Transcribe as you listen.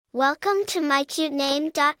Welcome to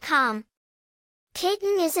mycutename.com.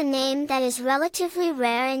 Kayton is a name that is relatively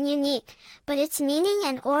rare and unique, but its meaning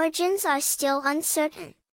and origins are still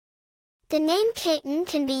uncertain. The name Kayton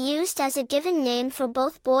can be used as a given name for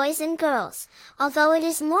both boys and girls, although it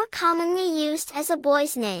is more commonly used as a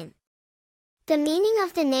boy's name. The meaning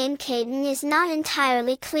of the name Kayton is not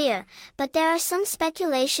entirely clear, but there are some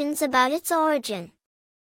speculations about its origin.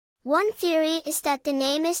 One theory is that the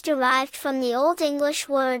name is derived from the Old English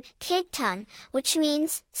word Kayton, which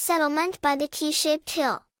means settlement by the key-shaped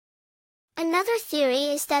hill. Another theory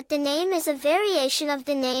is that the name is a variation of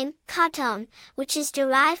the name Kayton, which is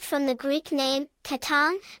derived from the Greek name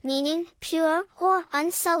Kayton, meaning pure or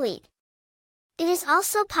unsullied. It is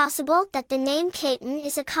also possible that the name Kayton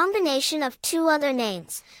is a combination of two other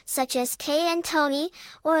names, such as Kay and Tony,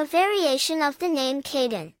 or a variation of the name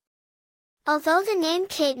Kayton. Although the name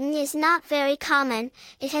Kayton is not very common,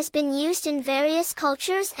 it has been used in various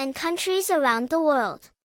cultures and countries around the world.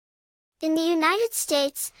 In the United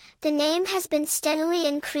States, the name has been steadily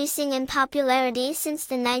increasing in popularity since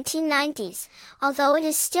the 1990s, although it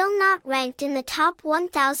is still not ranked in the top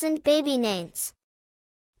 1,000 baby names.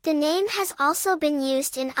 The name has also been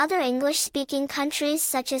used in other English-speaking countries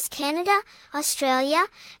such as Canada, Australia,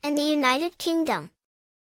 and the United Kingdom.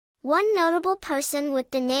 One notable person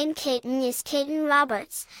with the name Kayton is Kayton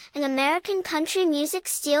Roberts, an American country music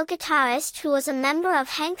steel guitarist who was a member of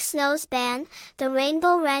Hank Snow's band, the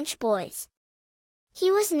Rainbow Ranch Boys.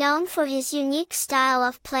 He was known for his unique style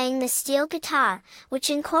of playing the steel guitar,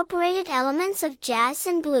 which incorporated elements of jazz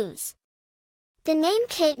and blues. The name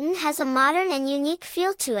Kayton has a modern and unique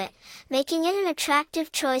feel to it, making it an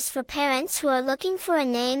attractive choice for parents who are looking for a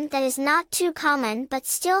name that is not too common but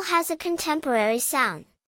still has a contemporary sound.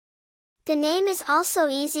 The name is also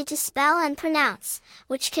easy to spell and pronounce,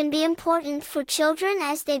 which can be important for children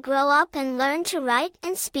as they grow up and learn to write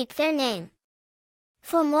and speak their name.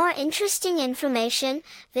 For more interesting information,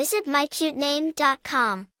 visit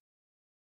mycutename.com.